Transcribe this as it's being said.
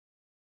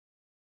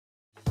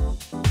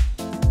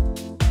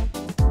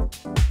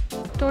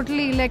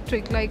totally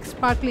electric, like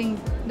sparkling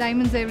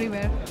diamonds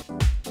everywhere.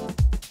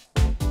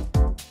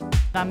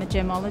 I'm a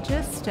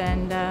gemologist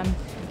and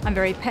I'm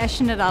very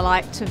passionate. I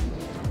like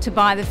to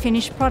buy the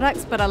finished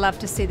products, but I love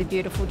to see the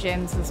beautiful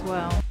gems as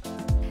well.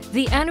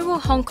 The annual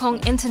Hong Kong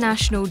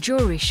International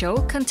Jewellery Show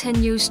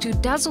continues to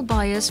dazzle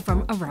buyers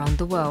from around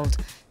the world.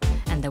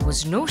 And there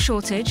was no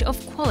shortage of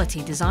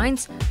quality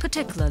designs,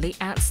 particularly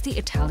at the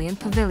Italian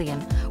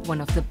Pavilion, one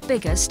of the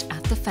biggest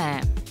at the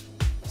fair.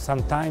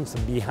 Sometimes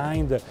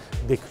behind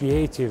the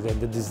creative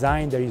and the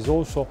design there is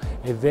also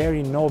a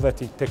very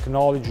innovative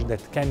technology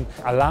that can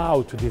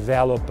allow to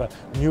develop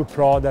new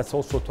products,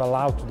 also to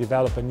allow to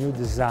develop a new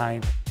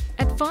design.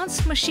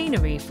 Advanced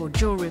machinery for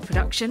jewellery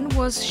production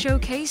was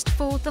showcased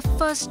for the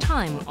first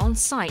time on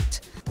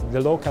site. The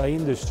local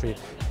industry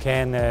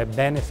can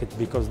benefit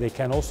because they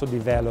can also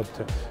develop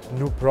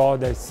new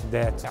products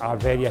that are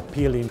very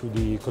appealing to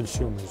the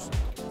consumers.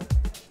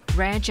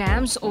 Rare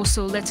gems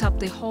also lit up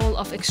the Hall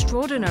of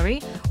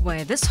Extraordinary,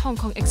 where this Hong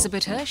Kong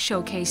exhibitor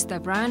showcased their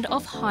brand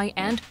of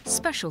high-end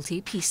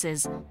specialty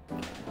pieces.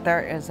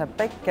 There is a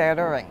big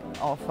gathering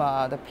of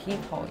the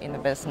people in the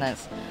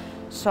business.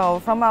 So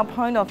from our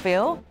point of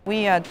view,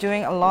 we are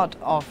doing a lot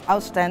of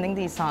outstanding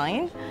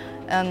design,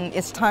 and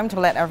it's time to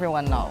let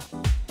everyone know.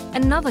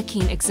 Another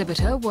keen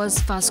exhibitor was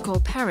Vasco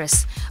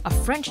Paris, a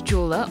French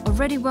jeweller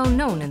already well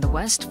known in the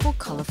West for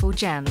colourful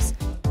gems.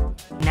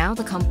 Now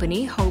the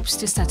company hopes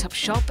to set up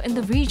shop in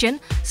the region,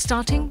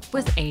 starting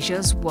with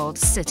Asia's World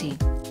City.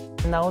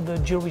 Now the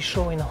jewelry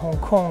show in Hong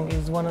Kong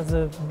is one of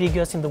the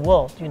biggest in the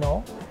world, you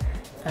know.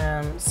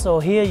 So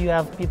here you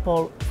have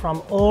people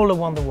from all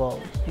around the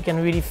world. You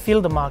can really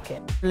feel the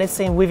market. Let's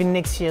say within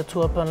next year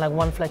to open like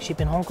one flagship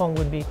in Hong Kong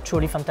would be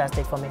truly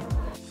fantastic for me.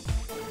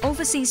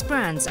 Overseas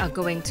brands are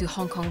going to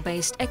Hong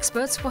Kong-based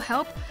experts for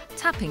help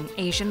tapping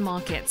Asian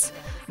markets.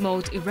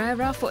 Mold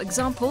Herrera, for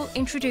example,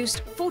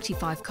 introduced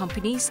 45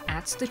 companies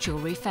at the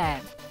jewellery fair.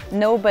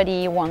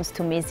 Nobody wants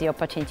to miss the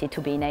opportunity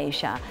to be in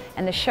Asia,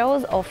 and the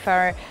shows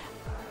offer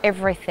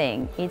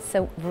everything. It's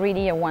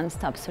really a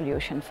one-stop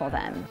solution for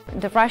them.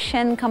 The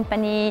Russian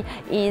company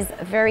is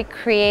very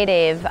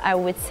creative. I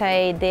would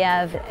say they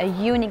have a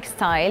unique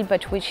style,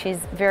 but which is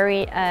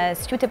very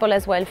suitable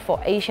as well for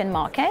Asian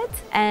market.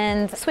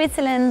 And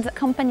Switzerland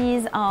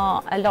companies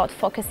are a lot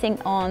focusing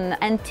on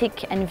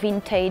antique and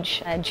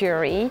vintage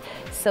jewelry.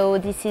 So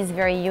this is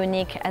very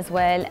unique as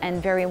well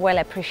and very well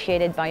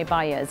appreciated by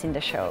buyers in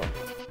the show.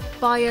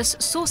 Buyers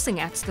sourcing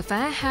at the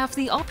fair have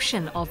the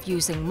option of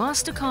using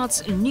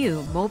MasterCard's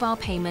new mobile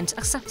payment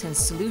acceptance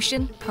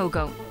solution,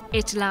 Pogo.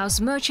 It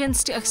allows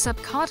merchants to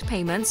accept card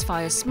payments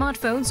via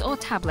smartphones or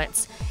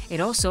tablets. It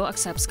also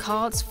accepts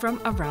cards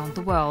from around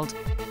the world.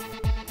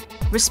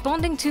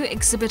 Responding to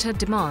exhibitor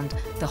demand,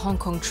 the Hong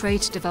Kong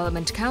Trade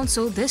Development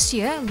Council this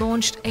year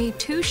launched a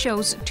 2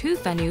 shows, 2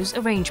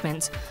 venues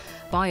arrangement.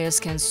 Buyers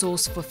can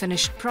source for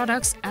finished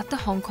products at the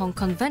Hong Kong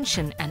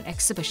Convention and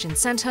Exhibition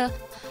Centre,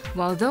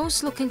 while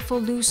those looking for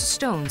loose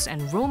stones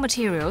and raw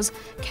materials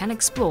can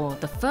explore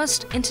the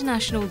first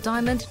International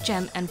Diamond,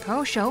 Gem and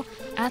Pearl Show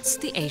at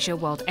the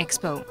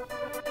AsiaWorld-Expo.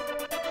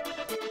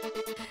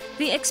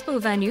 The expo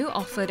venue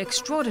offered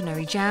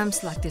extraordinary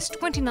gems like this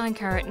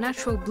 29-carat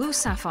natural blue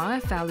sapphire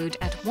valued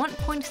at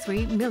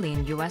 $1.3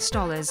 million,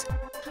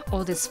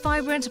 or this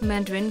vibrant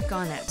Mandarin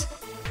garnet.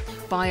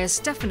 Buyers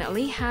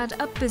definitely had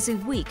a busy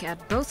week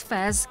at both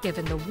fairs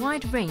given the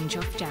wide range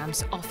of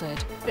gems offered.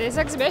 This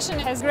exhibition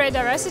has great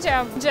diversity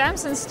of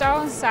gems and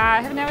stones I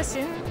have never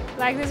seen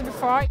like this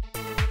before.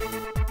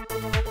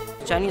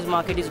 Chinese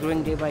market is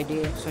growing day by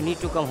day, so need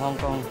to come Hong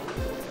Kong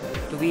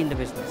to be in the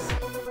business.